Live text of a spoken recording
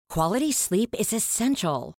Quality sleep is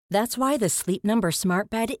essential. That's why the Sleep Number Smart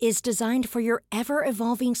Bed is designed for your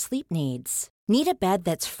ever-evolving sleep needs. Need a bed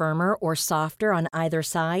that's firmer or softer on either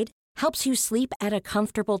side? Helps you sleep at a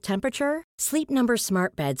comfortable temperature? Sleep Number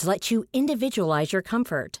Smart Beds let you individualize your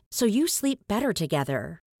comfort, so you sleep better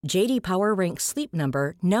together. J.D. Power ranks Sleep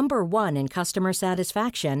Number number 1 in customer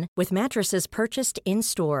satisfaction with mattresses purchased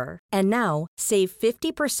in-store. And now, save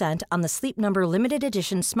 50% on the Sleep Number Limited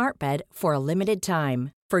Edition Smart Bed for a limited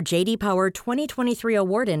time. For J.D. Power 2023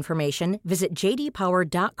 award information, visit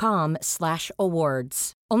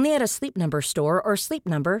jdpower.com/awards. Only at a Sleep Number store or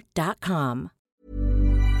sleepnumber.com.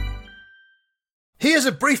 Here's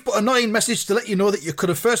a brief but annoying message to let you know that you could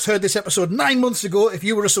have first heard this episode 9 months ago if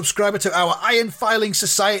you were a subscriber to our Iron Filing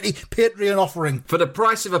Society Patreon offering. For the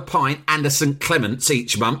price of a pint and a St. Clement's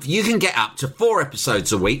each month, you can get up to 4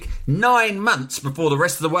 episodes a week, 9 months before the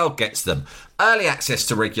rest of the world gets them. Early access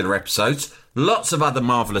to regular episodes, lots of other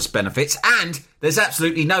marvellous benefits, and there's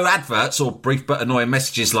absolutely no adverts or brief but annoying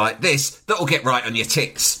messages like this that'll get right on your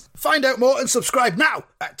tits. Find out more and subscribe now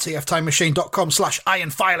at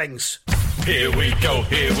tftimemachine.com/ironfilings. Here we go,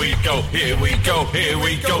 here we go, here we go, here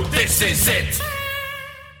we go, this is it!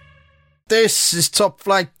 This is Top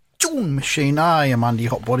Flight Tune Machine. I am Andy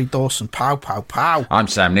Hotbody Dawson. Pow, pow, pow. I'm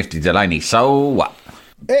Sam Nifty Delaney. So what?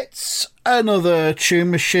 It's another Tune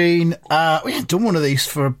Machine. We haven't done one of these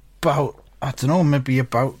for about, I don't know, maybe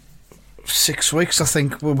about 6 weeks, I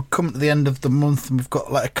think. We're coming to the end of the month and we've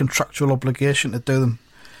got like a contractual obligation to do them.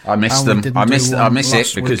 I miss them. I miss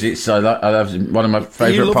it because it's one of my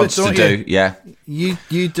favourite pods to do. Yeah, you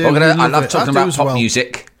do. I love talking about pop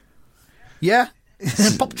music. Yeah,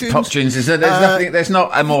 pop tunes. Pop tunes. There's not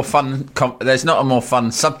a more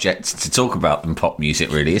fun subject to talk about than pop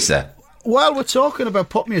music, really, is there? While we're talking about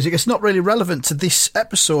pop music, it's not really relevant to this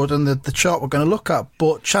episode and the chart we're going to look at.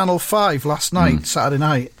 But Channel 5 last night, Saturday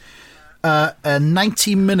night, a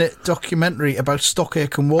 90-minute documentary about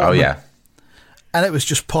Stockache and Waterman. Oh yeah. And it was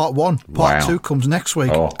just part 1. Part 2 comes next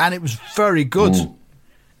week. Oh. And it was very good. Ooh.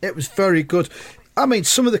 It was very good. I mean,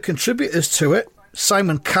 some of the contributors to it,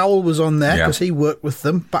 Simon Cowell was on there because he worked with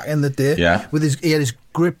them back in the day. Yeah. He had his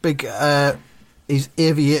great big his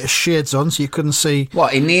aviator shades on so you couldn't see.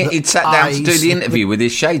 What, he'd sat down to do the interview with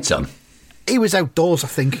his shades on? He was outdoors, I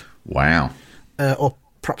think. Wow. Or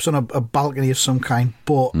perhaps on a balcony of some kind.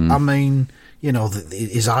 But, I mean, you know,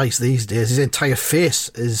 his eyes these days, his entire face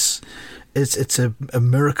is... It's a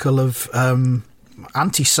miracle of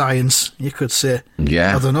anti-science, you could say.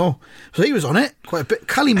 Yeah. I don't know. So he was on it quite a bit.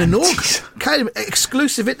 Kylie Minogue.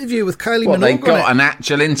 Exclusive interview with Kylie Minogue. They got an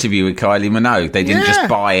actual interview with Kylie Minogue. They didn't just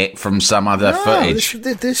buy it from some other footage.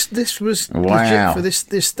 This was legit for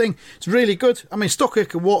this thing. It's really good. I mean,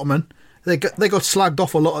 Stockache and Waterman, they got slagged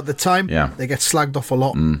off a lot at the time. Yeah. They get slagged off a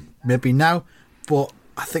lot maybe now. But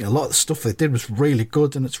I think a lot of the stuff they did was really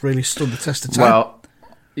good and it's really stood the test of time. Well,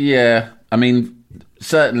 yeah. I mean,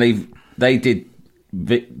 certainly they did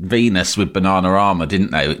Venus with Bananarama,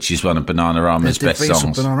 didn't they? Which is one of Bananarama's best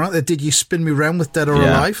songs. They did You Spin Me Round with Dead or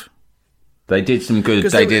Alive. They did some good.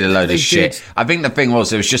 They did a load of shit. I think the thing was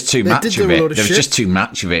there was just too much of it. There was just too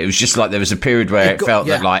much of it. It was just like there was a period where it felt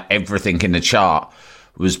that like everything in the chart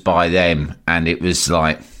was by them, and it was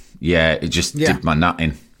like, it just did my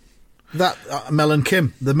nutting. That Mel and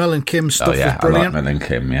Kim, the Mel and Kim stuff was brilliant. I like Mel and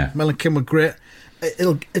Kim. Yeah, Mel and Kim were great.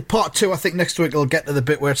 Part 2, I think next week it'll get to the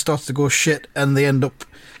bit where it starts to go shit and they end up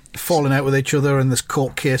falling out with each other and there's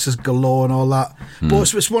court cases galore and all that.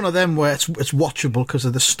 But it's one of them where it's watchable because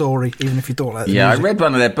of the story, even if you don't like the music. I read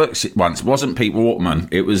one of their books once. It wasn't Pete Waterman.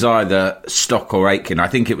 It was either Stock or Aitken. I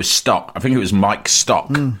think it was Stock. I think it was Mike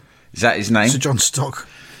Stock. Is that his name? Sir John Stock.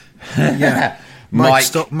 Yeah. Mike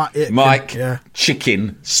Stock. Mike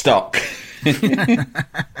Chicken Stock.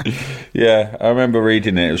 Yeah, I remember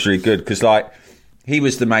reading it. It was really good because, like,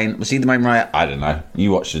 was he the main writer? I don't know.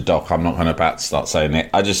 You watch the doc. I'm not about to start saying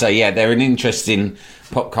it. I just say, they're an interesting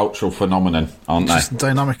pop cultural phenomenon, aren't they? Just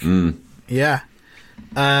dynamic. Yeah.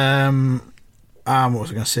 What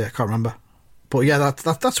was I going to say? I can't remember. But yeah,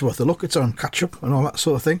 that's worth a look. It's on catch up and all that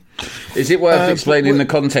sort of thing. Is it worth explaining the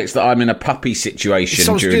context that I'm in a puppy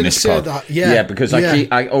situation during this pod? Because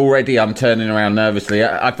I'm turning around nervously.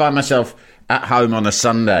 I find myself at home on a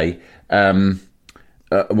Sunday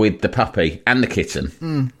with the puppy and the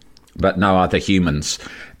kitten, but no other humans.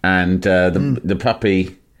 And the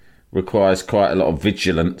puppy requires quite a lot of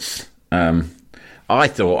vigilance. I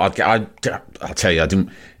thought I'll tell you, it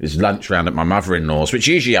was lunch round at my mother-in-law's, which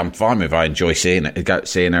usually I'm fine with. I enjoy seeing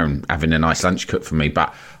her and having a nice lunch cooked for me.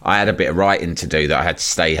 But I had a bit of writing to do that I had to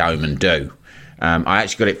stay home and do. I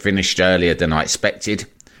actually got it finished earlier than I expected.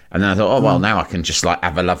 And then I thought, now I can just like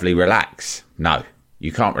have a lovely relax. No,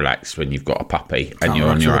 You can't relax when you've got a puppy and you're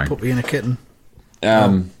on your own. A puppy and a kitten.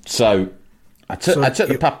 So I took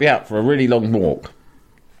the puppy out for a really long walk.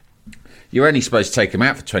 You're only supposed to take them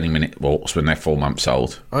out for 20-minute walks when they're 4 months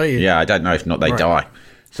old. Are you? Yeah, I don't know if not they die.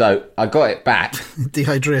 So I got it back.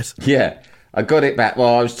 Dehydrate. Yeah, I got it back.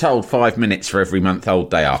 Well, I was told 5 minutes for every month-old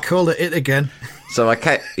they are. Called it again. So I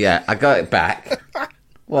got it back.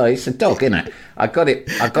 Well, it's a dog, isn't it? I got it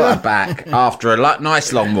back after a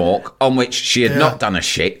nice long walk on which she had not done a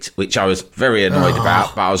shit, which I was very annoyed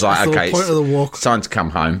about. But I was like, okay, it's time to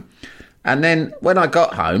come home. And then when I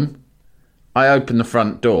got home, I opened the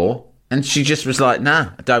front door and she just was like,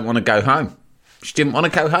 nah, I don't want to go home. She didn't want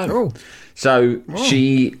to go home. Oh. So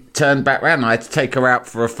she turned back round. I had to take her out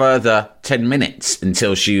for a further 10 minutes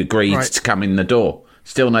until she agreed to come in the door.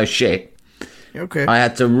 Still no shit. Okay. I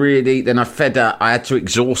had to then I fed her. I had to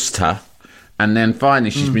exhaust her. And then finally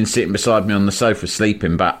she's been sitting beside me on the sofa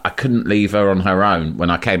sleeping, but I couldn't leave her on her own when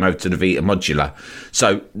I came over to the Vita Modular.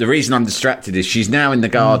 So the reason I'm distracted is she's now in the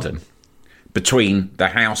garden between the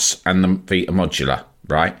house and the Vita Modular,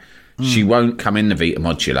 right? She won't come in the Vita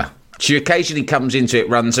Modular. She occasionally comes into it,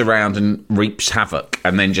 runs around and reaps havoc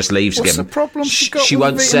and then just leaves again. What's the problem she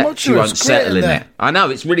won't settle in there. I know,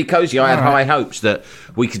 it's really cosy. I had high hopes that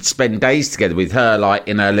we could spend days together with her, like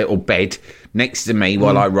in her little bed next to me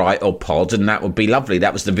while I write or pod, and that would be lovely.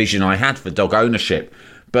 That was the vision I had for dog ownership.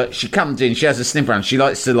 But she comes in, she has a sniff around. She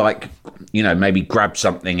likes to, like, you know, maybe grab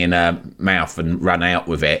something in her mouth and run out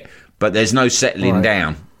with it. But there's no settling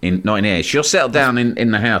down, not in here. She'll settle down in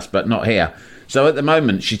the house, but not here. So at the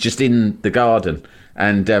moment, she's just in the garden.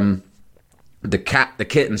 And the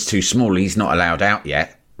kitten's too small. He's not allowed out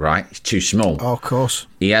yet, right? He's too small. Oh, of course.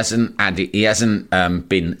 He hasn't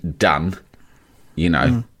been done. You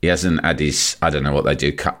know, he hasn't had his, I don't know what they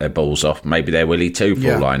do, cut their balls off. Maybe they're willy too,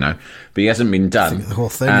 for all I know. But he hasn't been done. The whole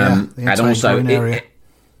thing, and also,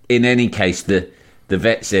 in any case, the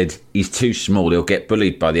vet said he's too small. He'll get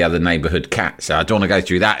bullied by the other neighbourhood cat. So I don't want to go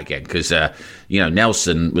through that again because,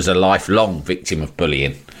 Nelson was a lifelong victim of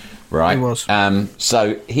bullying, right? He was.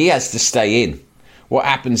 So he has to stay in. What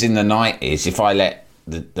happens in the night is if I let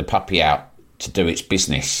the puppy out to do its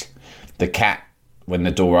business, the cat, when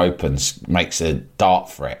the door opens, makes a dart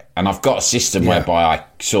for it. And I've got a system whereby I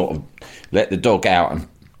sort of let the dog out and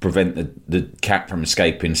prevent the cat from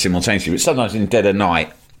escaping simultaneously. But sometimes in the dead of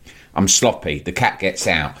night, I'm sloppy. The cat gets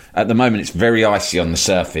out. At the moment, it's very icy on the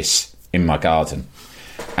surface in my garden.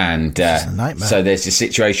 And so there's a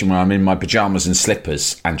situation where I'm in my pyjamas and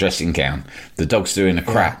slippers and dressing gown. The dog's doing a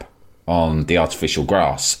crap on the artificial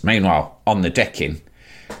grass. Meanwhile, on the decking,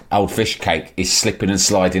 old fish cake is slipping and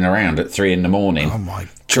sliding around at 3 a.m. Oh my God.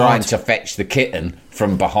 Trying to fetch the kitten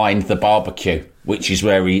from behind the barbecue, which is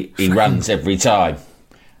where he runs every time.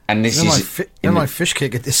 And this my fish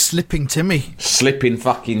cake is slipping Timmy. Slipping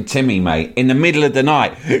fucking Timmy, mate. In the middle of the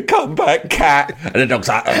night. Come back, cat. And the dog's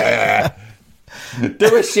like,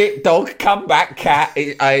 do a shit, dog. Come back, cat.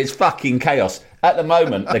 It's fucking chaos. At the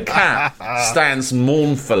moment, the cat stands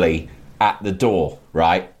mournfully at the door,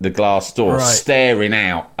 right? The glass door, staring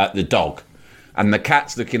out at the dog. And the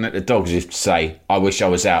cat's looking at the dog as if to say, I wish I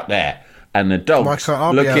was out there. And the dog's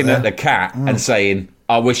looking at the cat and saying,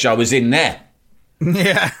 I wish I was in there.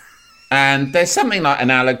 Yeah. And there's something like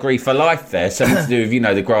an allegory for life there, something to do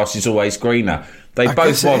with, the grass is always greener. They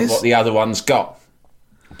both want what the other one's got.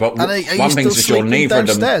 But one thing's for sure, neither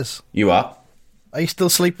of them... You are? Are you still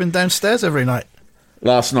sleeping downstairs every night?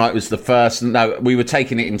 Last night was the first... No, we were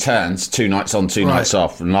taking it in turns, 2 nights on, 2 nights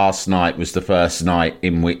off. And last night was the first night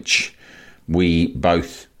in which we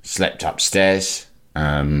both slept upstairs.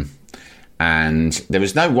 And there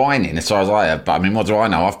was no whining as far as I heard. But, I mean, what do I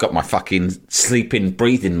know? I've got my fucking sleeping,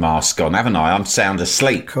 breathing mask on, haven't I? I'm sound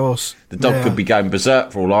asleep. Of course. The dog could be going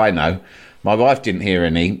berserk for all I know. My wife didn't hear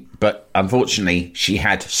any, but unfortunately she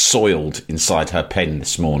had soiled inside her pen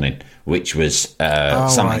this morning, which was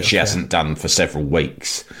something she hasn't done for several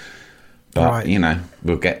weeks. But,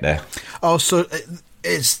 we'll get there. Oh, so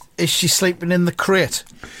is she sleeping in the crate?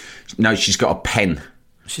 No, she's got a pen.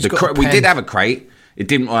 We did have a crate. It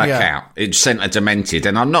didn't work out. It sent her demented,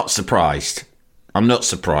 and I'm not surprised.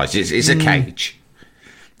 It's a cage.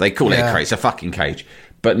 They call it a crate. It's a fucking cage.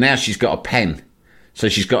 But now she's got a pen. So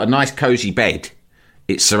she's got a nice cosy bed.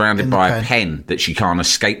 It's surrounded by a pen that she can't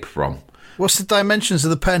escape from. What's the dimensions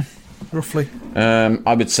of the pen, roughly?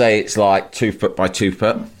 I would say it's like 2 foot by 2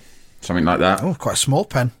 foot. Something like that. Oh, quite a small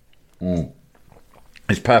pen.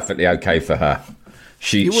 It's perfectly okay for her.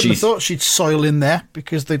 You wouldn't have thought she'd soil in there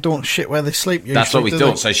because they don't shit where they sleep usually. That's what we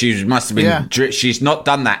thought. So she must have been... She's not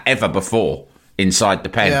done that ever before inside the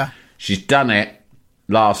pen. Yeah. She's done it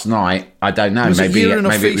last night. I don't know. Was maybe it urine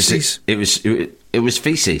or feces? It was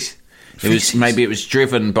feces. Maybe it was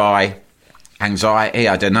driven by anxiety.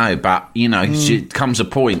 I don't know, but she comes a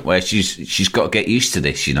point where she's got to get used to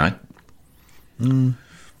this.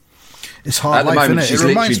 It's hard life, isn't it? It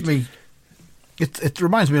reminds me. It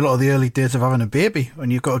reminds me a lot of the early days of having a baby when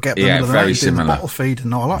you've got to get them in the very night, similar. The bottle feed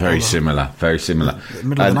and all that. Very similar.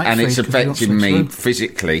 And it's affecting me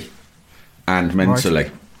physically and mentally.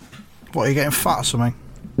 Right. What, are you getting fat or something?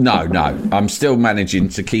 No. I'm still managing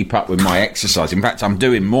to keep up with my exercise. In fact, I'm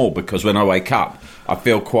doing more because when I wake up, I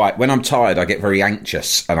feel when I'm tired, I get very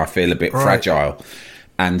anxious and I feel a bit fragile.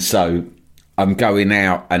 And so I'm going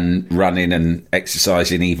out and running and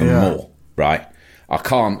exercising even more, right? I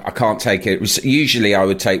can't take it. Usually I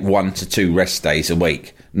would take 1 to 2 rest days a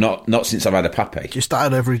week. Not since I've had a puppy. Just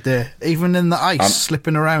out every day, even in the ice,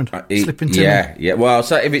 slipping around, slipping. Yeah. Well,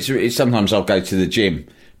 so if it's sometimes I'll go to the gym,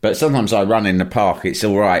 but sometimes I run in the park. It's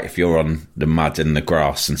all right if you're on the mud and the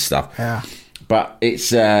grass and stuff. Yeah. But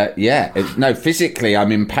it's physically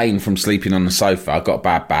I'm in pain from sleeping on the sofa. I've got a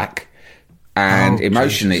bad back, and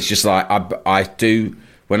emotionally it's just like I do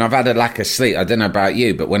when I've had a lack of sleep. I don't know about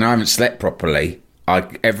you, but when I haven't slept properly,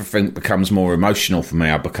 everything becomes more emotional for me.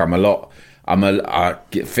 I become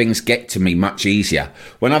things get to me much easier.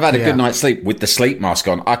 When I've had a good night's sleep with the sleep mask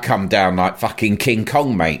on, I come down like fucking King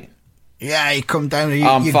Kong, mate. Yeah, you come down.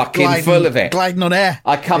 I'm fucking full of it. Gliding on air.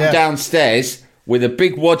 I come downstairs with a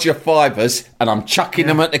big wad of fivers and I'm chucking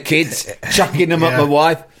them at the kids, chucking them at my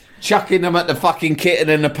wife, chucking them at the fucking kitten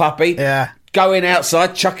and the puppy. Yeah. Going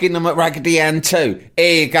outside, chucking them at Raggedy Ann too.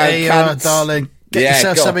 Here you go, cunts. Darling. Get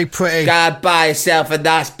yourself something pretty. Go and buy yourself a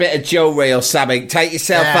nice bit of jewellery or something. Take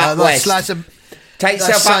yourself up west. Take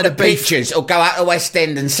yourself out to Beaches or go out to West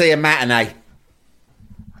End and see a matinee.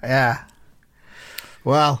 Yeah.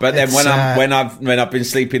 Well, but then when I've been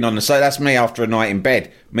sleeping on the sofa, that's me after a night in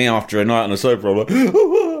bed. Me after a night on the sofa, I'm like,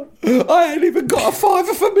 I ain't even got a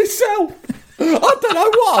fiver for myself. I don't know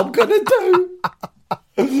what I'm gonna do.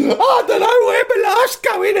 I don't know where my life's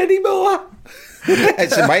going anymore.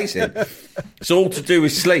 It's amazing. It's all to do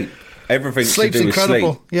with sleep. Everything's Sleep's to do incredible.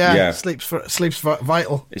 with sleep. Yeah. Sleep's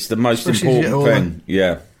vital. It's the most important thing.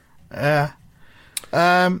 Yeah.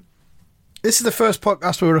 This is the first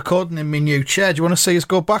podcast we're recording in my new chair. Do you want to see us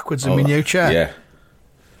go backwards in my new chair? Yeah.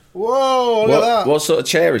 Whoa, look at that. What sort of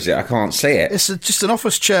chair is it? I can't see it. It's just an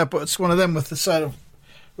office chair, but it's one of them with the side of...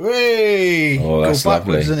 Hey! Oh, that's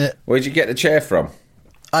lovely. Isn't it? Where'd you get the chair from?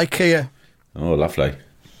 IKEA. Oh, lovely.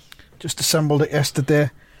 Just assembled it yesterday.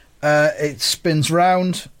 It spins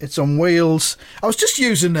round. It's on wheels. I was just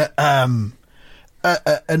using an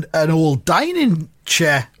old dining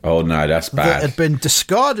chair. Oh no, that's bad. That had been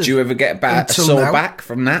discarded. Do you ever get a sore back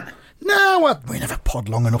from that? No, we never pod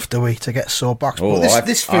long enough, do we, to get sore backs? Oh, but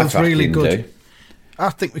this feels really good. I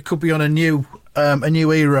think we could be on a new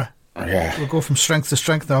era. Yeah, we'll go from strength to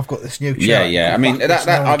strength now. I've got this new chair. Yeah. I mean, that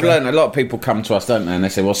I've learned. A lot of people come to us, don't they, and they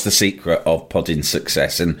say, "What's the secret of podding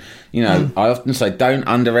success?" And I often say, don't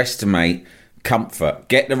underestimate comfort.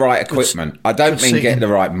 Get the right equipment. I don't mean get the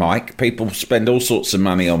right mic. People spend all sorts of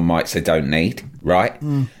money on mics they don't need. Right?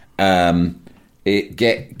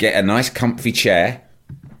 Get a nice comfy chair.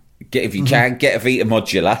 If you can, get a Vita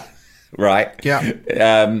Modular. Right. Yeah.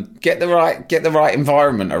 Get the right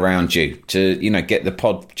environment around you to get the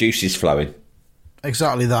pod juices flowing.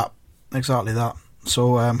 Exactly that.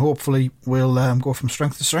 So hopefully we'll go from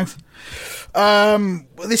strength to strength.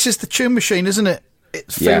 This is the tune machine, isn't it?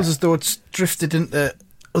 It feels as though it's drifted into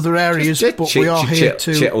other areas, but we are here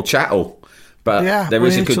to chattle. But there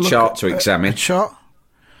is a good chart to examine. Chart.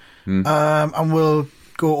 And we'll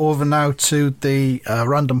go over now to the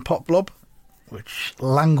random pop blob, which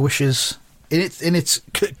languishes in its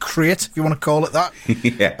crate, if you want to call it that.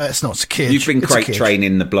 Yeah. It's not, it's a cage. You've been crate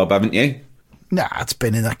training the blob, haven't you? Nah, it's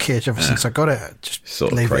been in that cage ever since I got it. Just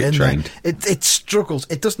sort leave of it in trained. there. It struggles.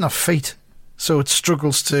 It doesn't have feet, so it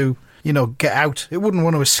struggles to, get out. It wouldn't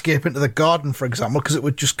want to escape into the garden, for example, because it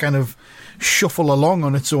would just kind of shuffle along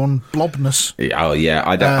on its own blobness. Oh yeah,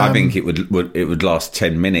 I think it would last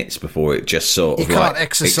 10 minutes before it just sort of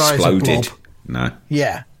exploded. A blob. No.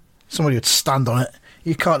 Yeah. Somebody would stand on it.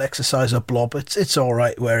 You can't exercise a blob. It's all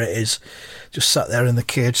right where it is, just sat there in the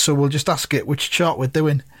cage. So we'll just ask it which chart we're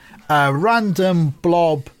doing. Random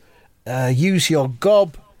blob, use your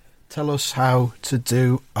gob. Tell us how to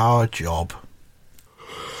do our job.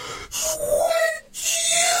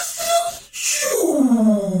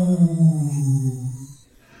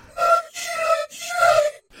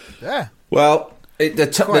 Yeah. Well, the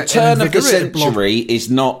turn of the century is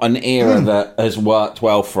not an era that has worked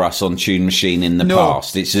well for us on Tune Machine in the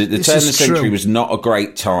past. The turn of the century was not a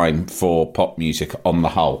great time for pop music on the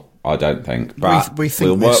whole, I don't think. But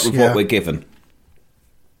we'll work with what we're given.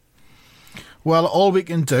 Well, all we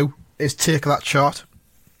can do is take that chart,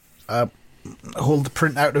 hold the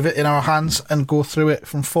print out of it in our hands, and go through it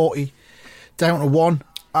from 40 down to 1,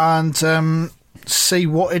 and see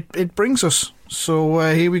what it brings us. So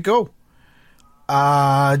here we go.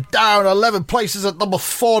 Down 11 places at number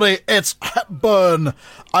 40, it's Hepburn.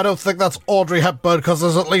 I don't think that's Audrey Hepburn, because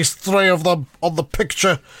there's at least 3 of them on the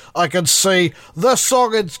picture I can see. The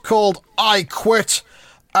song is called I Quit,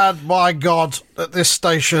 and my God, at this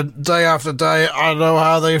station, day after day, I know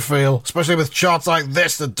how they feel, especially with charts like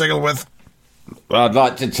this to deal with. Well, I'd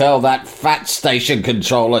like to tell that fat station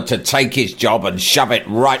controller to take his job and shove it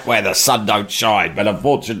right where the sun don't shine, but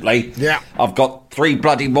unfortunately, I've got 3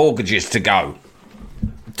 bloody mortgages to go.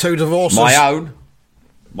 2 divorces. My own,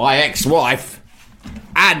 my ex-wife,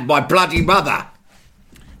 and my bloody mother.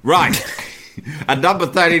 Right. At number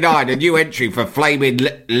 39, a new entry for Flaming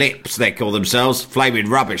Lips, they call themselves. Flaming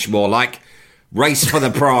Rubbish, more like. Race for the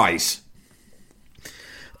Prize.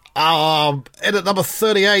 In at number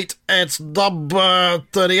 38, it's number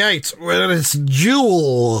 38, where it's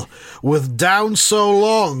Jewel with Down So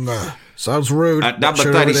Long. Sounds rude. At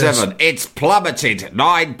number 37, it's plummeted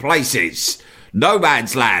 9 places. No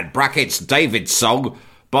Man's Land, brackets David's song,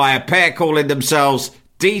 by a pair calling themselves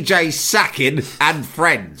DJ Sackin and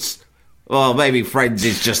Friends. Well, maybe Friends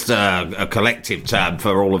is just a collective term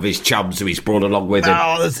for all of his chums who he's brought along with him.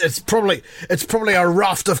 Oh, it's probably a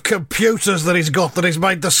raft of computers that he's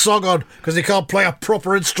made the song on, because he can't play a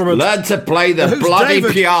proper instrument. Learn to play the bloody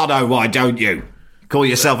David? Piano, why don't you? Call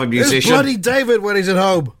yourself a musician. Who's bloody David when he's at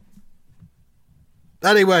home?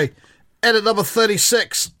 Anyway, in at number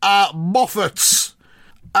 36, Moffat's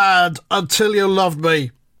and Until You Loved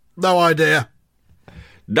Me. No idea.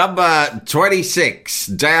 Number 26,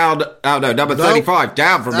 down... Oh, no, number 35,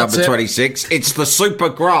 down from number 26. It's the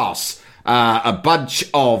Supergrass, a bunch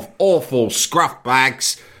of awful scruff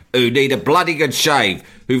bags who need a bloody good shave,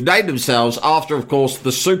 who've named themselves after, of course,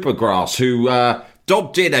 the Supergrass, who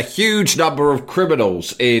dobbed in a huge number of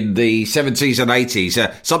criminals in the 70s and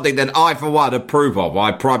 80s, something that I, for one, approve of.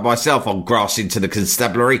 I pride myself on grass into the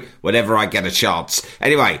constabulary whenever I get a chance.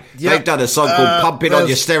 Anyway, they've done a song called Pumping on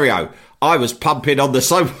Your Stereo. I was pumping on the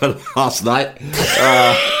sofa last night.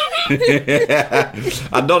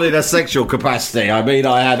 And not in a sexual capacity. I mean,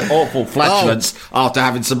 I had awful flatulence after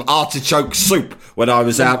having some artichoke soup when I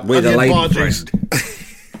was out with a lady friend.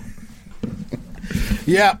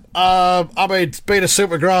 Yeah, I mean, being a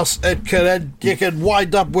Supergrass, you can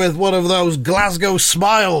wind up with one of those Glasgow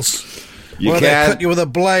smiles. Where they cut you with a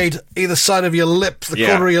blade either side of your lips, the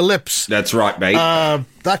corner of your lips. That's right, mate.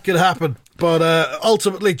 That could happen. But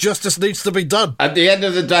ultimately, justice needs to be done. At the end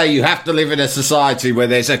of the day, you have to live in a society where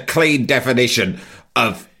there's a clean definition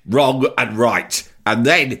of wrong and right. And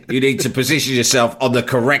then you need to position yourself on the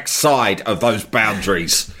correct side of those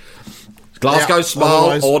boundaries. Glasgow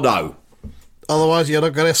smile or no? Otherwise, you're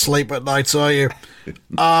not going to sleep at night, are you?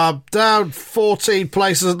 Down 14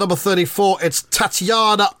 places at number 34, it's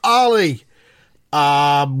Tatiana Ali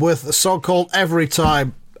with a song called Every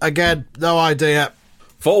Time. Again, no idea.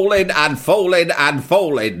 Falling and falling and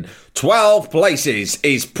falling. 12 places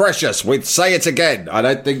is Precious with Say It Again. I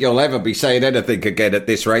don't think you'll ever be saying anything again at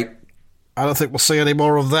this rate. I don't think we'll see any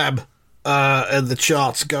more of them in the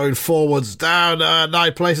charts going forwards. Down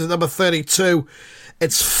 9 places, number 32.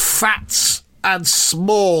 It's Fats and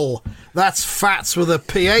Small. That's Fats with a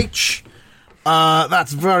PH.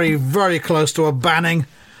 That's very, very close to a banning.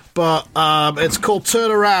 But it's called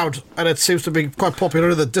Turn Around, and it seems to be quite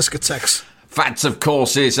popular in the discotheques. Fats, of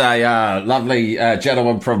course, is a lovely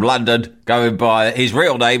gentleman from London, going by... His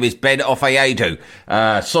real name is Ben Ofeyedu.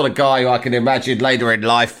 Sort of guy who I can imagine later in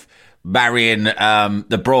life marrying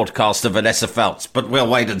the broadcaster Vanessa Feltz, but we'll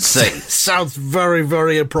wait and see. Sounds very,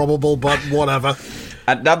 very improbable, but whatever.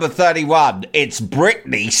 At number 31, it's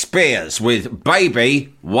Britney Spears with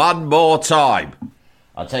Baby One More Time.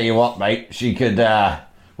 I'll tell you what, mate, she could...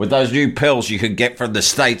 with those new pills you can get from the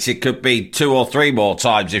States, it could be 2 or 3 more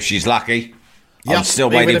times if she's lucky. Yep, I'm still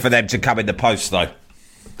waiting for them to come in the post, though.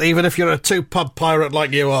 Even if you're a 2-pub pirate like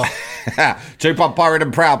you are. 2-pub pirate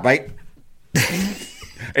and proud, mate.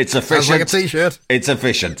 It's efficient. Sounds like a T-shirt. It's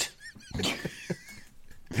efficient.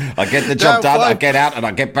 I get the job done, I get out, and I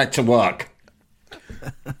get back to work.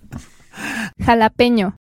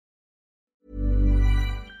 Jalapeño.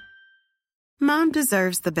 Mom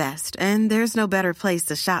deserves the best, and there's no better place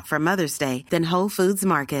to shop for Mother's Day than Whole Foods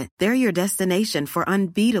Market. They're your destination for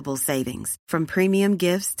unbeatable savings, from premium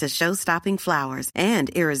gifts to show-stopping flowers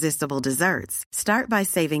and irresistible desserts. Start by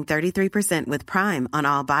saving 33% with Prime on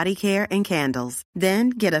all body care and candles.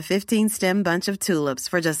 Then get a 15-stem bunch of tulips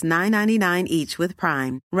for just $9.99 each with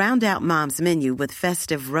Prime. Round out Mom's menu with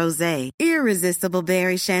festive rosé, irresistible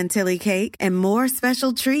berry chantilly cake, and more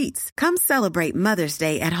special treats. Come celebrate Mother's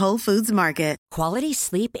Day at Whole Foods Market. Quality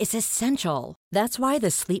sleep is essential. That's why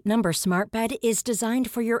the Sleep Number Smart Bed is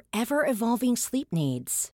designed for your ever-evolving sleep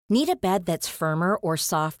needs. Need a bed that's firmer or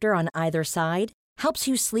softer on either side? Helps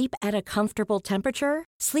you sleep at a comfortable temperature?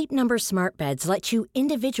 Sleep Number Smart Beds let you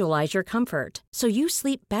individualize your comfort, so you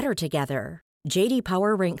sleep better together. J.D.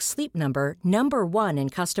 Power ranks Sleep Number number 1 in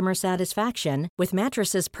customer satisfaction with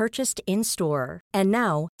mattresses purchased in-store. And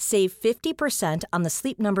now, save 50% on the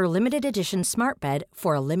Sleep Number Limited Edition Smart Bed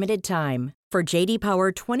for a limited time. For J.D.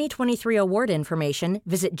 Power 2023 award information,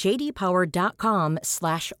 visit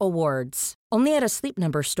jdpower.com/awards. Only at a Sleep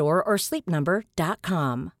Number store or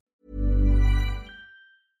sleepnumber.com.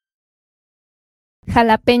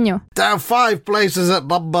 Jalapeño. Down 5 places at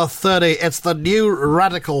number 30. It's the New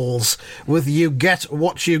Radicals with You Get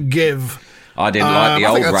What You Give. I didn't like the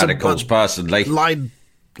old Radicals, personally. Line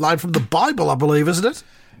from the Bible, I believe, isn't it?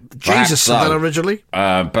 Jesus said that originally.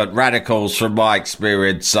 But radicals, from my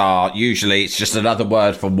experience, are usually it's just another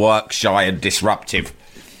word for work shy and disruptive.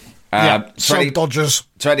 Dodgers.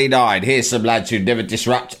 29. Here's some lads who never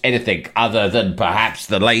disrupt anything other than perhaps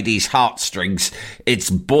the ladies' heartstrings. It's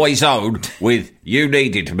Boys Own with You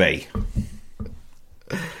Needed Me.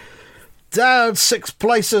 Down 6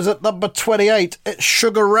 places at number 28. It's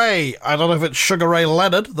Sugar Ray. I don't know if it's Sugar Ray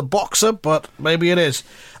Leonard, the boxer, but maybe it is.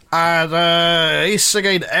 And he's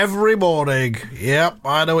singing Every Morning. Yep,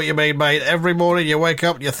 I know what you mean, mate. Every morning you wake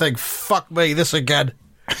up and you think, fuck me, this again.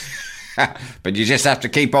 But you just have to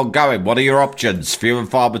keep on going. What are your options? Few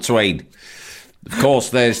and far between. Of course,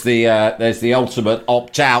 there's the ultimate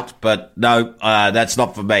opt-out, but no, that's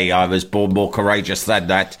not for me. I was born more courageous than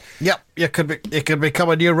that. Yep, you could become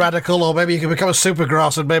a new radical, or maybe you could become a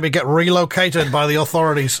supergrass and maybe get relocated by the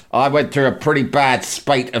authorities. I went through a pretty bad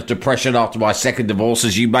spate of depression after my second divorce,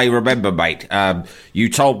 as you may remember, mate. You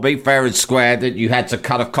told me fair and square that you had to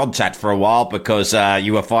cut off contact for a while because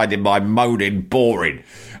you were finding my moaning boring.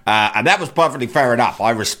 And that was perfectly fair enough. I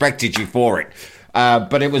respected you for it.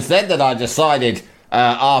 But it was then that I decided,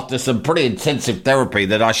 after some pretty intensive therapy,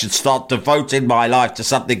 that I should start devoting my life to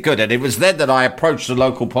something good. And it was then that I approached the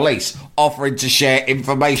local police, offering to share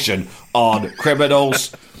information on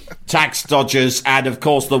criminals, tax dodgers, and, of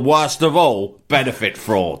course, the worst of all, benefit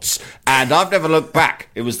frauds. And I've never looked back.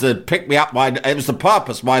 It was the it was the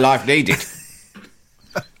purpose my life needed.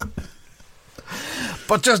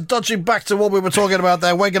 But just dodging back to what we were talking about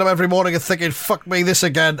there, waking up every morning and thinking, fuck me, this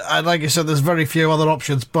again. And like you said, there's very few other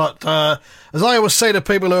options. But as I always say to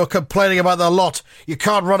people who are complaining about their lot, you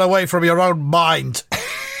can't run away from your own mind.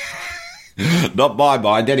 Not my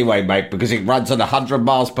mind anyway, mate, because it runs at 100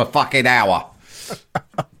 miles per fucking hour.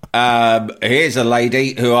 Here's a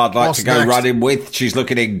lady who I'd like to go running with. She's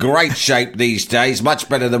looking in great shape these days, much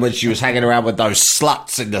better than when she was hanging around with those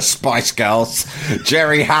sluts in the Spice Girls.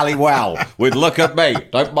 Jerry Halliwell with Look at Me.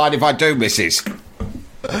 Don't mind if I do, missus.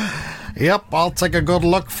 Yep, I'll take a good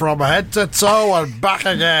look from head to toe and back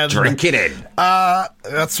again. Drink it in.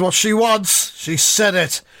 That's what she wants. She said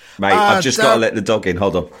it. Mate, I've just got to let the dog in.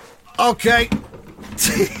 Hold on. Okay.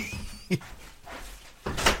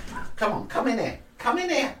 Come in here. Come in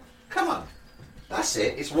here. Come on. That's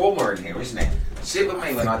it. It's warmer in here, isn't it? Sit with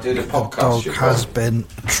me when I do the podcast. The dog has been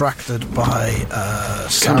attracted by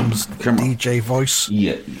Sam's DJ voice.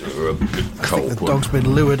 Yeah, you're a bit cold. I think the dog's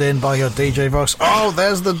been lured in by your DJ voice. Oh,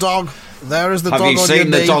 there's the dog. There is the dog on your knee. Have you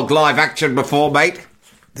seen the dog live action before, mate?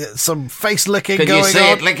 Some face licking going on. Can you see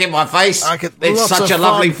it licking my face? It's such a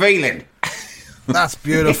lovely feeling. That's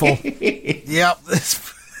beautiful. Yep.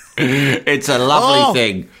 It's a lovely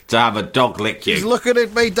thing to have a dog lick you. He's looking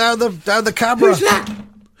at me down the camera.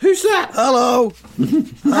 Who's that? Hello.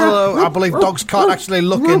 Hello. I believe dogs can't actually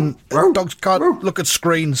look in. Dogs can't look at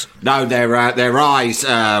screens. No, their eyes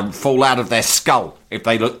fall out of their skull if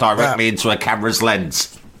they look directly into a camera's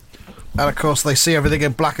lens. And of course, they see everything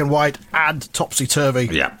in black and white and topsy-turvy.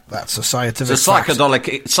 Yeah, that's a scientific. It's a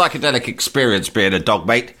psychedelic experience being a dog,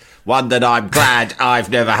 mate. One that I'm glad I've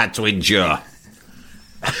never had to endure.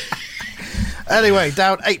 Anyway,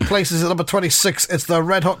 down 8 places at number 26, it's the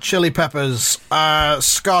Red Hot Chili Peppers.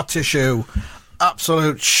 Scar Tissue.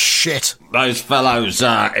 Absolute shit. Those fellows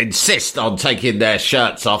insist on taking their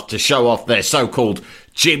shirts off to show off their so-called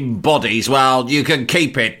gym bodies, well, you can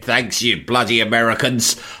keep it, thanks, you bloody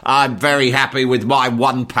Americans. I'm very happy with my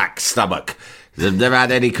one-pack stomach. I've never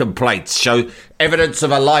had any complaints. Show evidence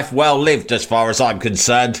of a life well lived, as far as I'm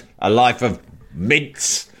concerned. A life of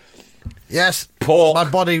mince. Yes. Pork. My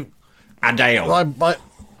body... And ale.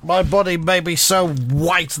 My body may be so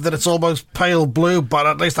white that it's almost pale blue, but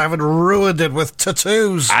at least I haven't ruined it with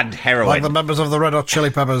tattoos. And heroin. Like the members of the Red Hot Chili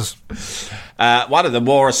Peppers. One of them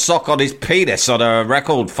wore a sock on his penis on a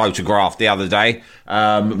record photograph the other day.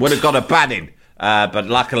 Would have got a banning, but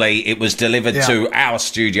luckily it was delivered to our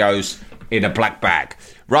studios in a black bag.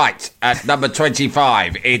 Right, at number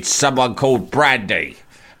 25, it's someone called Brandy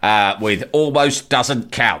with Almost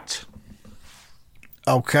Doesn't Count.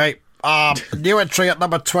 Okay. New entry at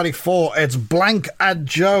number 24, it's Blank and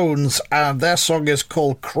Jones, and their song is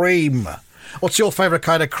called Cream. What's your favourite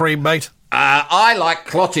kind of cream, mate? I like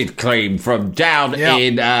clotted cream from down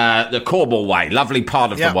in the Cornwall way, lovely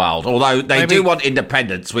part of the world, although they do want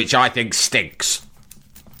independence, which I think stinks.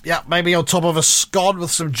 Yeah, maybe on top of a scone with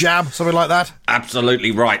some jam, something like that. Absolutely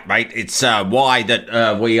right, mate. It's why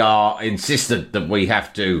that we are insistent that we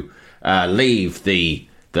have to leave the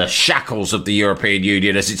shackles of the European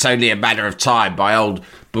Union, as it's only a matter of time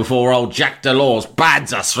before old Jacques Delors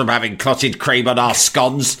bans us from having clotted cream on our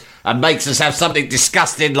scones and makes us have something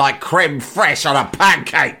disgusting like creme fraiche on a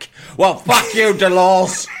pancake. Well, fuck you,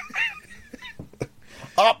 Delors.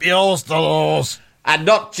 Up yours, Delors. And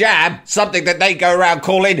not jam, something that they go around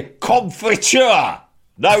calling confiture.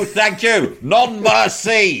 No, thank you.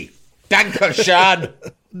 Non-mercy. Dankeschön.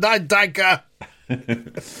 Nein, danke.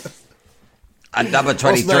 At number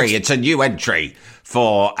 23, it's a new entry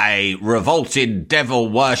for a revolting,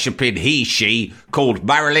 devil-worshipping he-she called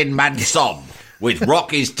Marilyn Manson with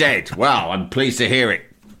Rock is Dead. Well, I'm pleased to hear it.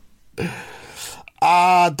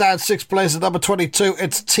 Down 6 places at number 22,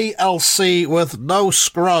 it's TLC with No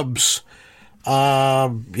Scrubs.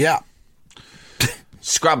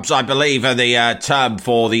 Scrubs, I believe, are the term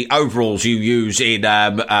for the overalls you use in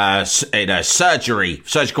a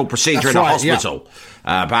surgical procedure in a hospital.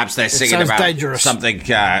 Yeah. Perhaps they're singing about dangerous. Something.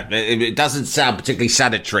 It doesn't sound particularly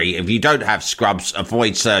sanitary. If you don't have scrubs,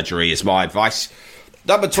 avoid surgery, is my advice.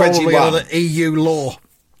 Number 21. Probably under EU law.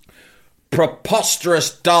 Preposterous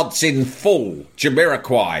Dancing Fool,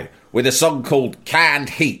 Jamiroquai, with a song called Canned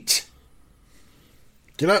Heat.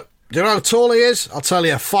 Do you know how tall he is? I'll tell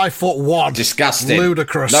you, 5'1". Disgusting.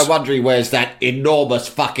 Ludicrous. No wonder he wears that enormous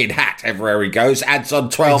fucking hat everywhere he goes. Adds on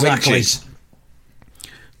 12 inches.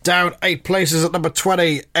 Down 8 places at number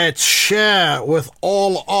 20, it's Cher with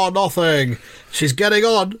All or Nothing. She's getting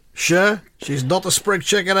on, Cher. She's not a spring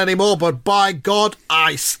chicken anymore, but by God,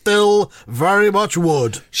 I still very much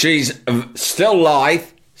would. She's still lithe,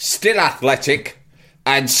 still athletic,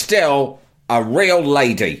 and still a real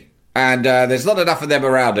lady. And there's not enough of them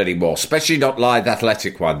around anymore, especially not lithe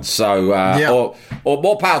athletic ones. So, or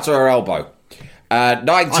more power to her elbow. 19.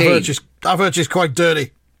 I've heard she's quite dirty.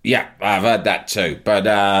 Yeah, I've heard that too. But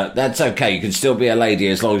that's okay. You can still be a lady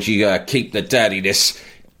as long as you keep the dirtiness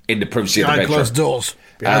in the privacy of the bedroom. Behind closed doors.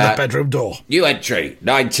 Behind the bedroom door. New entry,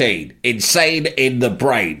 19. Insane in the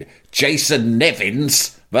Brain. Jason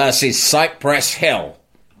Nevins versus Cypress Hill.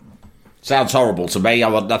 Sounds horrible to me. I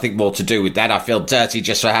want nothing more to do with that. I feel dirty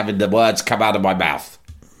just for having the words come out of my mouth.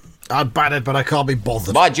 I'd ban it, but I can't be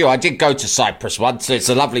bothered. Mind you, I did go to Cyprus once. It's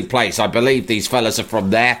a lovely place. I believe these fellas are from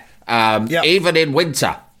there. Even in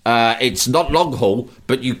winter. It's not long haul,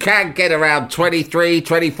 but you can get around 23,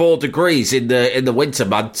 24 degrees in the winter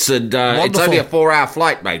months, and it's only a 4-hour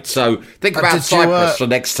flight, mate. So think about Cyprus for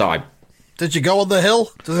next time. Did you go on the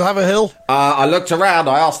hill? Does it have a hill? I looked around.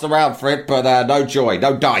 I asked around for it, but no joy,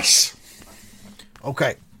 no dice.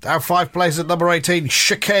 Okay, down 5 places at number 18,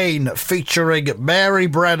 Chicane featuring Mary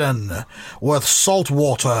Brennan with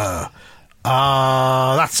Saltwater.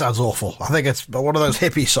 That sounds awful. I think it's one of those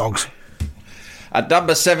hippie songs. At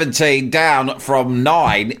number 17, down from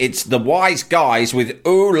 9, it's The Wise Guys with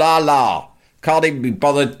Ooh La La. Can't even be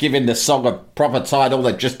bothered giving the song a proper title.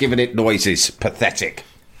 They're just giving it noises. Pathetic.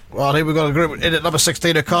 Well, here we've got a group in at number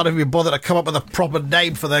 16 who can't even be bothered to come up with a proper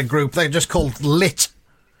name for their group. They're just called Lit.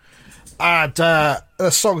 And the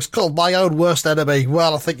song's called My Own Worst Enemy.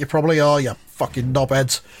 Well, I think you probably are, you fucking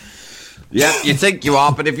knobheads. Yeah, you think you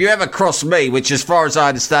are, but if you ever cross me, which as far as I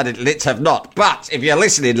understand it, Lits have not, but if you're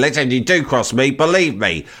listening, Lit, and you do cross me, believe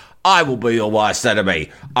me, I will be your worst enemy.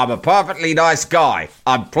 I'm a perfectly nice guy.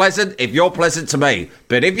 I'm pleasant if you're pleasant to me,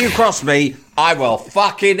 but if you cross me, I will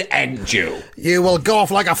fucking end you. You will go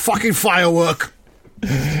off like a fucking firework.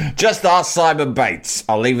 Just ask Simon Bates.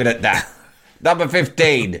 I'll leave it at that. Number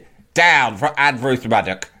 15, down for Ruth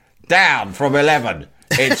Maddock. Down from 11.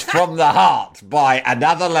 It's From the Heart by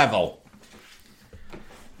Another Level.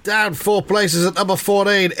 Down 4 places at number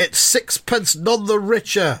 14. It's Sixpence None the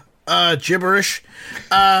Richer. Gibberish.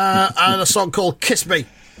 And a song called Kiss Me.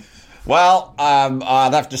 Well,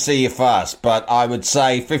 I'd have to see you first, but I would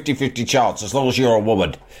say 50-50 chance, as long as you're a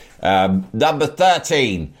woman. Number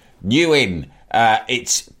 13, new in.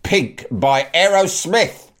 It's Pink by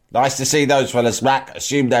Aerosmith. Nice to see those fellas back.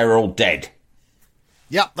 Assume they were all dead.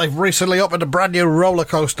 Yep, they've recently opened a brand new roller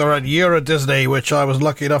coaster at Euro Disney, which I was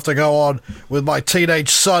lucky enough to go on with my teenage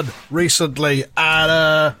son recently,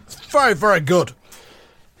 and very, very good.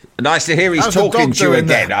 Nice to hear he's talking to you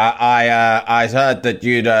again. I heard that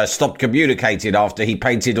you'd stopped communicating after he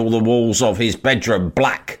painted all the walls of his bedroom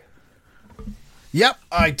black. Yep,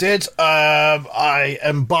 I did. I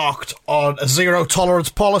embarked on a zero-tolerance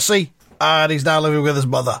policy, and he's now living with his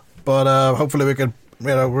mother. But hopefully we can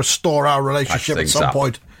restore our relationship at some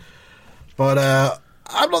point. But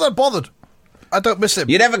I'm not that bothered. I don't miss him.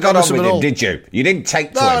 You never got on with him, did you? You didn't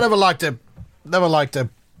take to him? No, I never liked him.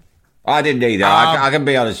 I didn't either. I can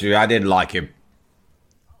be honest with you. I didn't like him.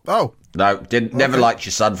 Oh. No, never liked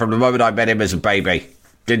your son from the moment I met him as a baby.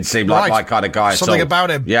 Didn't seem like my kind of guy. Something about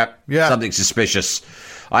him. Yeah, something suspicious.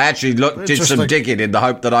 I actually did some digging in the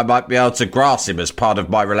hope that I might be able to grass him as part of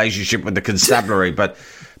my relationship with the constabulary, but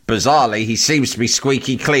bizarrely, he seems to be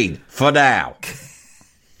squeaky clean for now.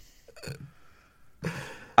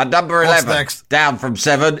 At number 11, down from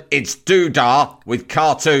 7, it's Doodah with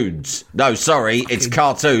Cartoons. No, sorry, it's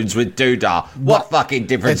Cartoons with Doodah. What fucking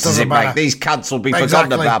difference does it make? These cunts will be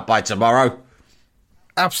forgotten about by tomorrow.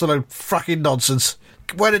 Absolute fucking nonsense.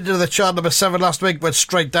 Went into the chart number 7 last week, went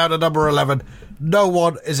straight down to number 11. No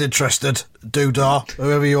one is interested, Doodah,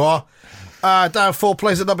 whoever you are. Down 4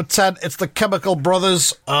 places at number 10, it's the Chemical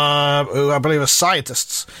Brothers, who I believe are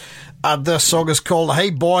scientists. And their song is called Hey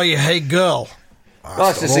Boy, Hey Girl.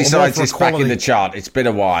 Nice to see scientists back in the chart. It's been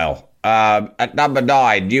a while. At number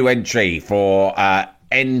 9, new entry for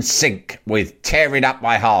NSYNC with Tearing Up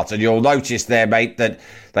My Heart. And you'll notice there, mate, that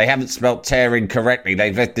they haven't spelt tearing correctly.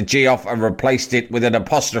 They've left the G off and replaced it with an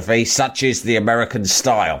apostrophe, such is the American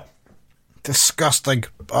style. Disgusting.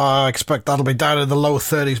 I expect that'll be down in the low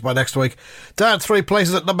 30s by next week. Down 3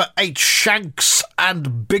 places at number 8, Shanks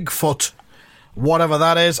and Bigfoot. Whatever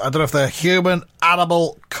that is. I don't know if they're human,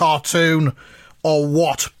 animal, cartoon, or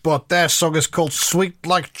what, but their song is called Sweet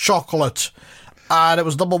Like Chocolate. And it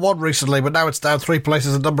was number 1 recently, but now it's down 3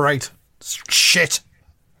 places at number 8. Shit.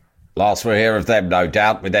 Last we'll hear of them, no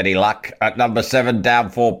doubt, with any luck. At number 7, down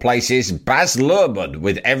 4 places, Baz Luhrmann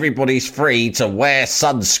with Everybody's Free to Wear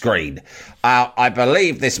Sunscreen. I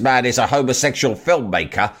believe this man is a homosexual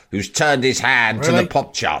filmmaker who's turned his hand to the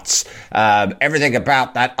pop charts. Everything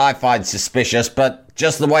about that I find suspicious, but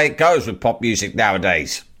just the way it goes with pop music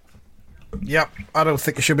nowadays. Yep, I don't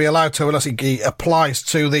think he should be allowed to unless he applies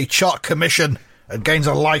to the chart commission and gains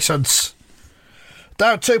a licence.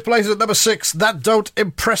 Down 2 places at number 6, That Don't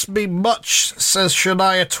Impress Me Much, says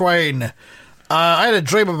Shania Twain. I had a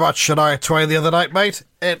dream about Shania Twain the other night, mate.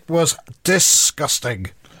 It was disgusting.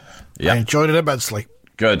 Yep. I enjoyed it immensely.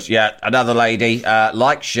 Good, yeah. Another lady,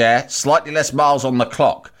 like Cher, slightly less miles on the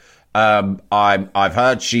clock. I've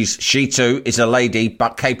heard she too is a lady,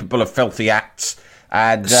 but capable of filthy acts.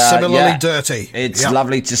 And similarly dirty. It's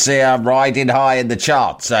lovely to see her riding high in the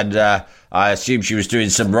charts, and I assume she was doing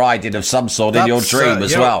some riding of some sort in your dream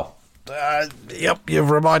as well. Yep, you've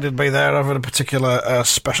reminded me there of a particular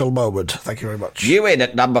special moment. Thank you very much. You in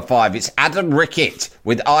at number 5, it's Adam Rickett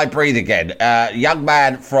with I Breathe Again, young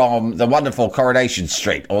man from the wonderful Coronation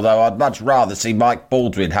Street, although I'd much rather see Mike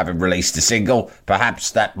Baldwin having released a single.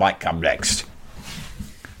 Perhaps that might come next.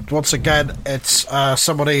 Once again, it's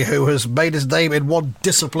somebody who has made his name in one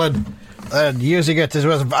discipline and using it as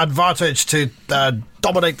an advantage to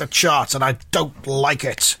dominate the charts, and I don't like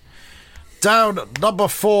it. Down number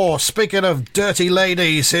 4, speaking of dirty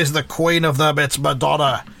ladies, here's the queen of them, it's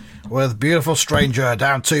Madonna, with Beautiful Stranger,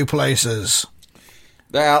 down 2 places.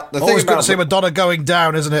 Now, the always thing good to see Madonna going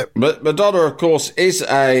down, isn't it? Madonna, of course, is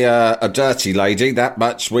a dirty lady. That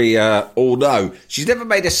much we all know. She's never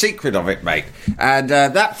made a secret of it, mate. And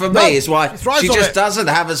that, for me, is why she just doesn't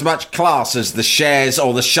have as much class as the Chers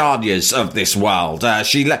or the Shanias of this world.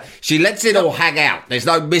 She lets it all hang out. There's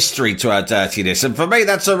no mystery to her dirtiness. And for me,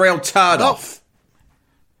 that's a real turn-off.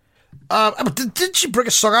 Didn't she bring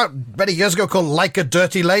a song out many years ago called Like a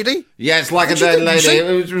Dirty Lady? Yes, Like a Dirty Lady.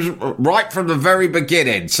 It was right from the very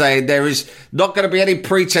beginning, saying there is not going to be any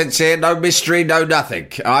pretense here, no mystery, no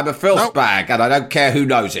nothing. I'm a filth bag, and I don't care who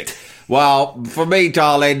knows it. Well, for me,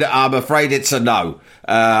 darling, I'm afraid it's a no.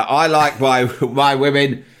 I like my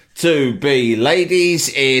women to be ladies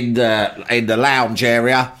in the lounge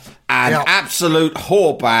area and absolute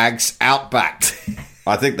whore bags out back.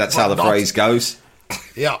 I think that's how the phrase goes.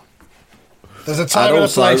 Yeah. There's a time and a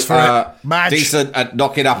place for it. Madge. Decent at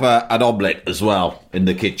knocking up an omelette as well in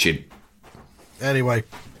the kitchen. Anyway,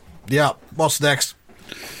 what's next?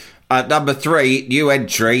 Number 3, new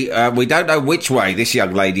entry. We don't know which way this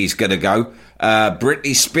young lady's going to go.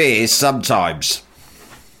 Britney Spears, Sometimes.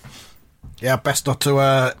 Yeah, best not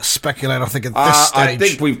to speculate, I think, at this stage. I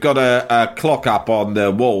think we've got a clock up on the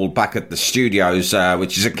wall back at the studios,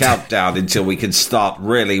 which is a countdown until we can start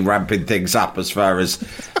really ramping things up as far as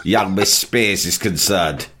young Miss Spears is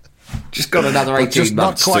concerned. Just got another 18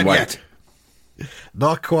 months to wait. Yet.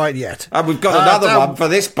 Not quite yet. And we've got another one for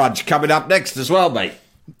this bunch coming up next as well, mate.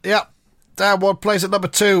 Yep. Down one place at number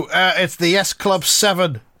 2. It's the S Club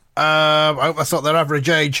 7. I hope that's not their average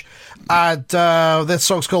age. And this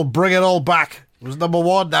song's called Bring It All Back. It was number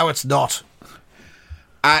 1, now it's not.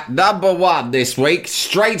 At number 1 this week,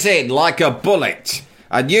 straight in like a bullet,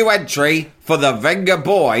 a new entry for the Venga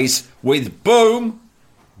Boys with Boom,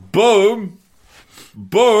 Boom,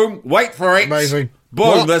 Boom. Wait for it. Amazing. Boom,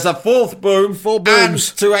 what? There's a 4th boom. 4 booms.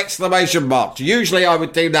 And 2 exclamation marks. Usually I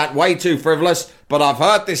would deem that way too frivolous, but I've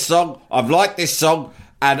heard this song, I've liked this song,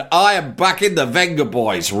 and I am backing the Venga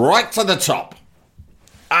Boys right to the top.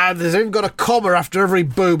 And there's even got a comma after every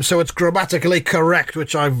boom, so it's grammatically correct,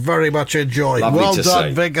 which I very much enjoy. Lovely well to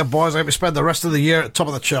done, see. Venga Boys. I hope you spend the rest of the year at the top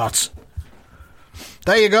of the charts.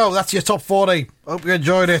 There you go. That's your top 40. Hope you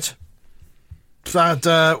enjoyed it. And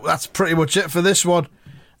that's pretty much it for this one.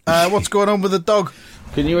 What's going on with the dog?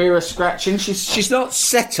 Can you hear her scratching? She's not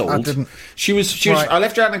settled. I didn't. She was. I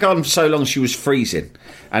left her out in the garden for so long she was freezing,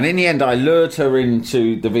 and in the end I lured her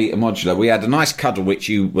into the Vita Modular. We had a nice cuddle, which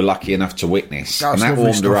you were lucky enough to witness, and that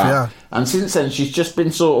warmed her up. Yeah. And since then she's just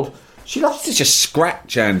been sort of. She loves to just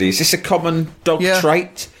scratch, Andy. Is this a common dog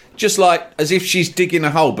trait? Just like as if she's digging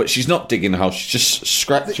a hole, but she's not digging a hole. She's just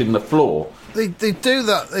scratching the floor. They do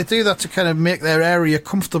that. They do that to kind of make their area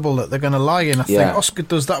comfortable that they're going to lie in. I think Oscar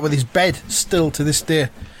does that with his bed still to this day.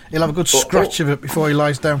 He'll have a good scratch of it before he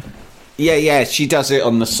lies down. Yeah. She does it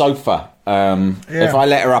on the sofa. If I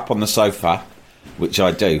let her up on the sofa, which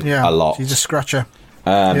I do a lot, she's a scratcher.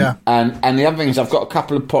 And the other thing is, I've got a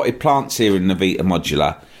couple of potted plants here in the Vita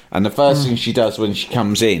Modular, and the first thing she does when she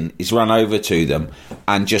comes in is run over to them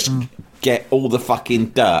and just get all the fucking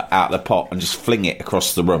dirt out of the pot and just fling it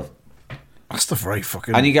across the room. That's the very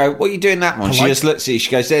fucking... And you go, what are you doing that one? She just looks at you,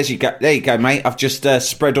 she goes, there you go, mate, I've just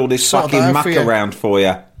spread all this fucking muck around for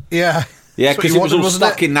you. Yeah. Yeah, because it was all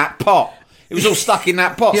stuck in that pot. It was all stuck in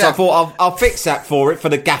that pot, so I thought, I'll fix that for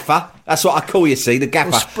the gaffer. That's what I call you, see, the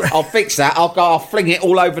gaffer. I'll fix that, I'll fling it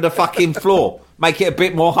all over the fucking floor. Make it a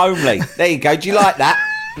bit more homely. There you go, do you like that?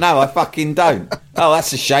 No, I fucking don't. Oh,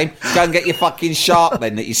 that's a shame. Go and get your fucking shark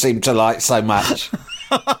then that you seem to like so much.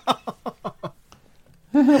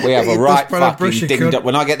 We have a right fucking ding-dong.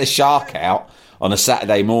 When I get the shark out on a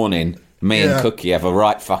Saturday morning, me and Cookie have a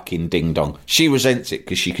right fucking ding-dong. She resents it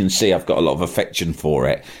because she can see I've got a lot of affection for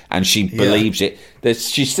it, and she believes it.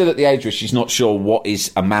 She's still at the age where she's not sure what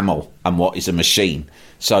is a mammal and what is a machine.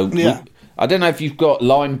 So I don't know if you've got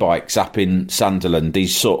Lime bikes up in Sunderland,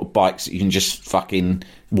 these sort of bikes that you can just fucking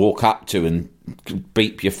walk up to and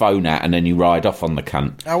beep your phone at and then you ride off on the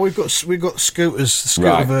cunt. We've got scooters, the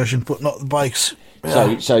scooter version, but not the bikes.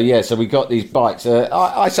 Yeah. So we got these bikes.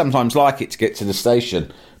 I sometimes like it to get to the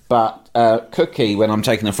station, but Cookie, when I'm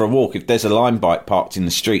taking her for a walk, if there's a Lime bike parked in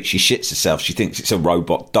the street, she shits herself. She thinks it's a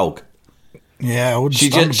robot dog. Yeah, she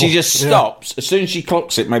just stops. As soon as she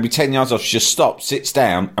clocks it, maybe 10 yards off, she just stops, sits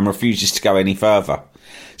down and refuses to go any further.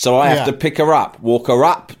 So I have to pick her up, walk her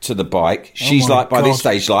up to the bike. She's by this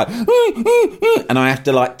stage like, and I have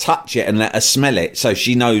to touch it and let her smell it so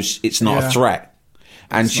she knows it's not a threat.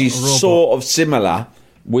 And she's sort of similar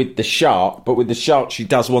with the shark, but with the shark she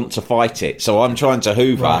does want to fight it. So I'm trying to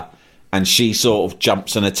hoover and she sort of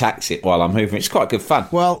jumps and attacks it while I'm hoovering. It's quite good fun.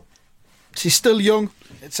 Well, she's still young.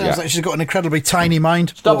 It sounds like she's got an incredibly tiny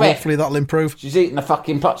mind. Stop it. Hopefully that'll improve. She's eating the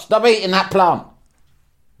fucking pot. Stop eating that plant.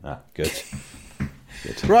 Good.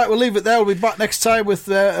 Right, we'll leave it there. We'll be back next time with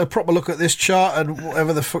a proper look at this chart and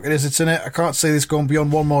whatever the fuck it is that's in it. I can't see this going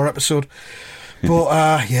beyond one more episode.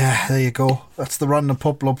 But, there you go. That's the random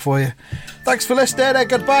pub lub for you. Thanks for listening.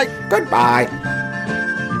 Goodbye. Goodbye.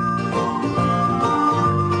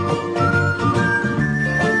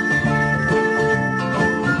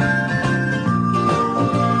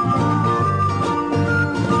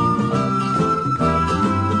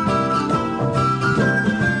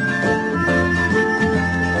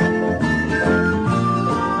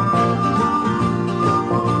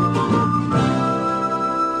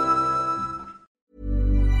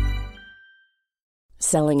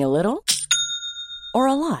 Selling a little or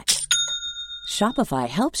a lot? Shopify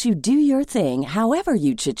helps you do your thing however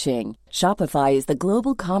you cha-ching. Shopify is the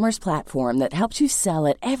global commerce platform that helps you sell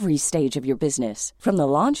at every stage of your business. From the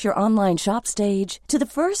launch your online shop stage to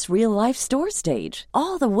the first real-life store stage,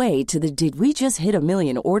 all the way to the did we just hit a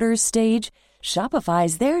million orders stage. Shopify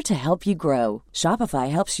is there to help you grow.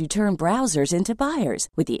 Shopify helps you turn browsers into buyers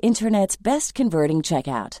with the internet's best converting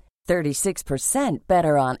checkout. 36%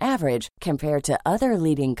 better on average compared to other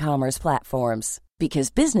leading commerce platforms. Because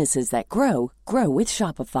businesses that grow, grow with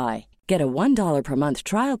Shopify. Get a $1 per month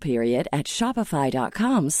trial period at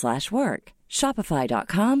shopify.com/work.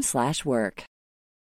 Shopify.com/work.